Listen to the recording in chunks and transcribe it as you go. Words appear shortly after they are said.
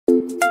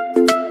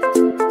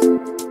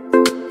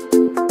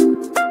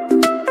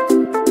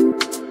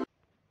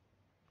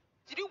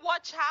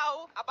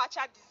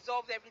Abacha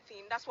dissolved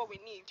everything. That's what we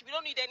need. We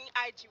don't need any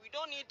IG. We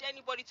don't need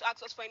anybody to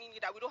ask us for any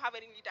leader. We don't have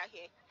any leader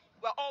here.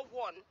 We're all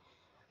one.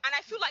 And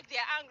I feel like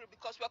they're angry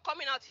because we're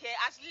coming out here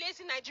as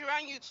lazy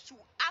Nigerian youths to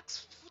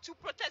to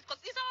protest,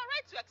 because it's our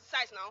right to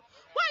exercise now.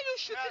 Why are you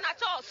shooting at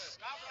us?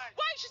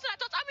 Why are you shooting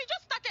at us? I mean,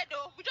 just started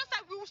though. We just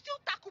said we will still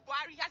tackle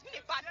Buhari. He has been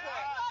a bad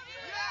boy.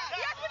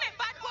 He has been a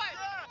bad boy.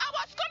 I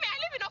was coming, I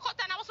live in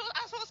Okota, and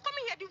as I was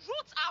coming here, the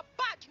roads are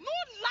bad. No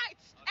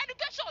lights.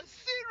 Education,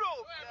 zero.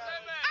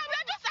 And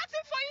we're just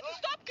asking for you to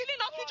stop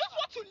killing us. We just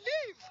want to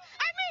live.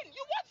 I mean,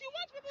 you want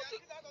people to...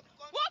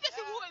 Well,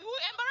 obviously, we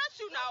will embarrass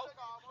you now.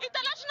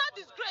 International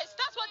disgrace.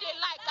 That's what they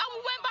like. And we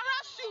will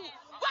embarrass you.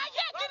 We're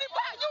here, Guinea.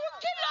 You will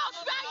kill us.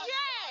 We're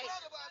here.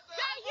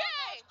 We're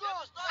here.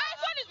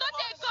 iPhone is not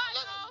a gun.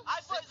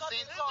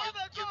 Since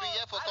you've been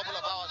here for a couple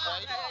of hours,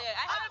 right?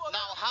 Yeah.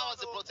 Now, how has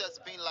the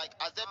protest been like?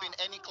 Has there been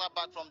any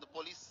clapback from the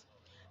police?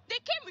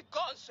 They came with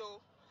guns,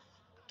 so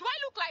do I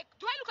look like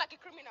a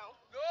criminal?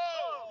 No.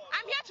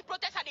 I'm here to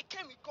protest and they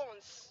came with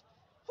guns.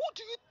 Who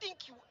do you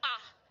think you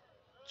are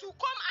to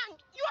come and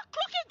you are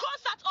clocking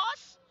guns at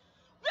us?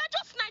 We are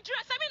just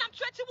Nigerians. I mean, I'm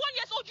 21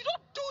 years old. You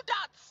don't do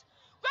that.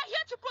 We're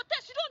here to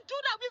protest. You don't do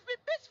that. We've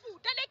been peaceful.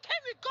 Then they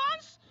came with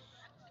guns.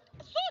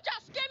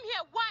 Soldiers came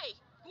here. Why?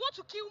 You want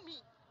to kill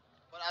me?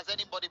 But has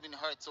anybody been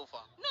hurt so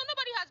far? No,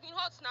 nobody has been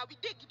hurt now. We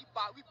dig the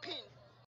bar. We pin.